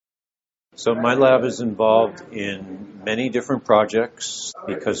So my lab is involved in many different projects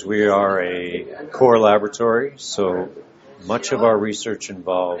because we are a core laboratory. So much of our research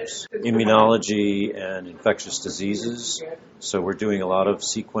involves immunology and infectious diseases. So we're doing a lot of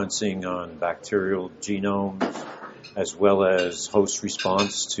sequencing on bacterial genomes as well as host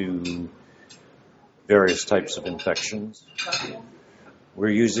response to various types of infections. We're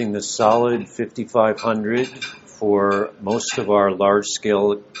using the solid 5500 for most of our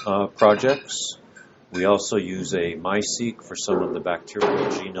large-scale projects. We also use a MySeq for some of the bacterial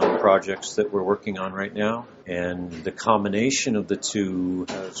genome projects that we're working on right now. And the combination of the two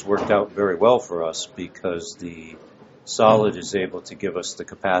has worked out very well for us because the solid is able to give us the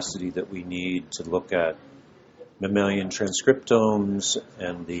capacity that we need to look at mammalian transcriptomes,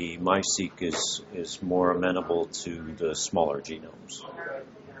 and the MySeq is more amenable to the smaller genomes.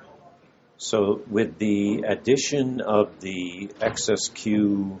 So with the addition of the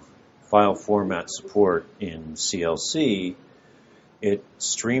XSQ file format support in CLC, it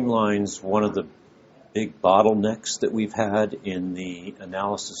streamlines one of the big bottlenecks that we've had in the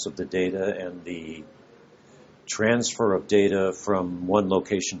analysis of the data and the transfer of data from one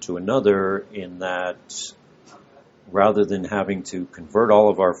location to another, in that rather than having to convert all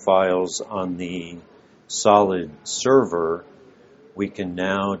of our files on the solid server, we can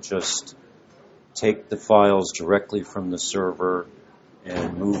now just take the files directly from the server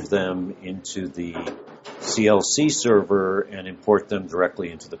and move them into the CLC server and import them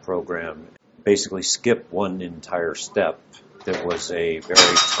directly into the program. Basically skip one entire step that was a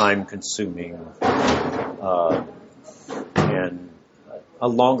very time-consuming and a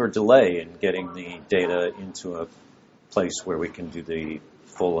longer delay in getting the data into a place where we can do the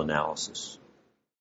full analysis.